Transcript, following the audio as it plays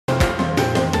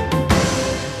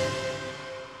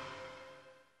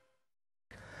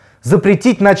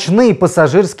Запретить ночные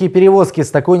пассажирские перевозки. С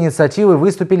такой инициативой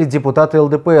выступили депутаты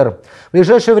ЛДПР. В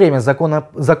ближайшее время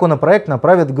законопроект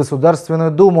направят в Государственную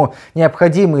Думу.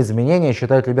 Необходимы изменения,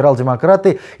 считают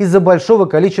либерал-демократы, из-за большого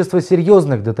количества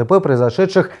серьезных ДТП,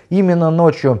 произошедших именно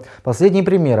ночью. Последние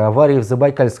примеры аварии в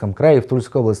Забайкальском крае и в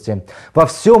Тульской области. Во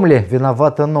всем ли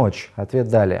виновата ночь? Ответ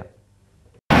далее.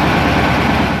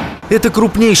 Это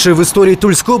крупнейшая в истории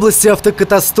Тульской области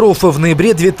автокатастрофа. В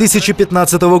ноябре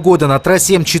 2015 года на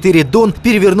трассе М-4 Дон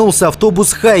перевернулся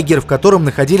автобус «Хайгер», в котором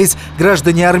находились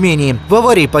граждане Армении. В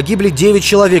аварии погибли 9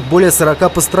 человек, более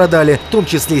 40 пострадали, в том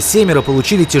числе 7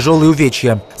 получили тяжелые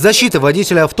увечья. Защита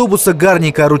водителя автобуса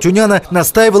Гарника Арутюняна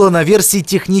настаивала на версии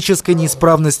технической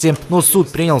неисправности, но суд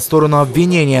принял сторону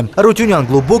обвинения. Арутюнян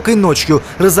глубокой ночью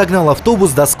разогнал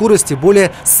автобус до скорости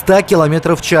более 100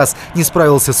 км в час, не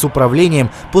справился с управлением,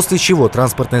 после чего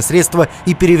транспортное средство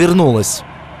и перевернулось.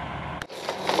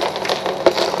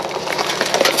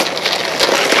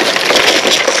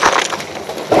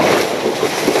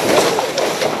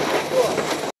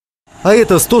 А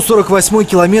это 148-й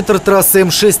километр трассы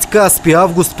М6 Каспий,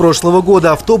 август прошлого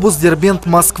года. Автобус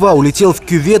Дербент-Москва улетел в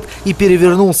кювет и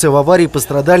перевернулся. В аварии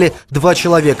пострадали 2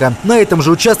 человека. На этом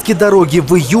же участке дороги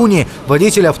в июне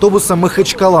водитель автобуса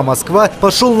Махачкала-Москва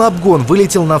пошел на обгон,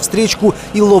 вылетел на встречку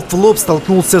и лоб в лоб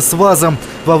столкнулся с ВАЗом.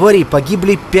 В аварии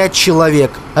погибли 5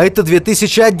 человек. А это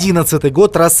 2011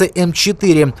 год, трасса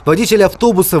М4. Водитель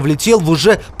автобуса влетел в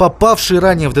уже попавший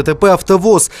ранее в ДТП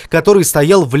автовоз, который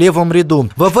стоял в левом ряду.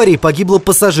 В аварии погибла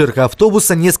пассажирка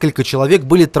автобуса, несколько человек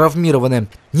были травмированы.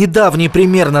 Недавний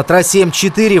пример: на трассе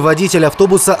М4 водитель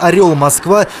автобуса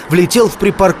 «Орел-Москва» влетел в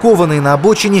припаркованные на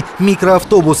обочине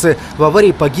микроавтобусы. В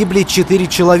аварии погибли 4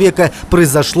 человека.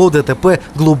 Произошло ДТП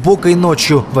глубокой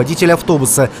ночью. Водитель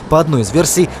автобуса, по одной из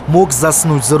версий, мог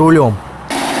заснуть за рулем.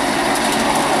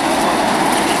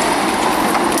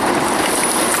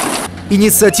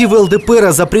 Инициатива ЛДПР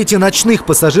о запрете ночных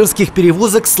пассажирских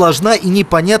перевозок сложна и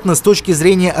непонятна с точки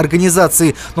зрения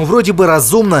организации, но вроде бы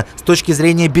разумно с точки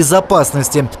зрения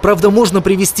безопасности. Правда, можно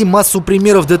привести массу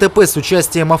примеров ДТП с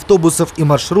участием автобусов и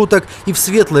маршруток и в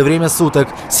светлое время суток.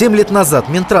 7 лет назад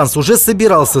Минтранс уже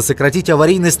собирался сократить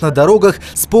аварийность на дорогах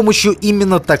с помощью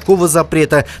именно такого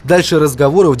запрета. Дальше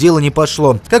разговоров дело не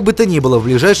пошло. Как бы то ни было, в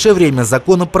ближайшее время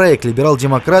законопроект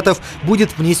либерал-демократов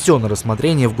будет внесен на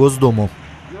рассмотрение в Госдуму.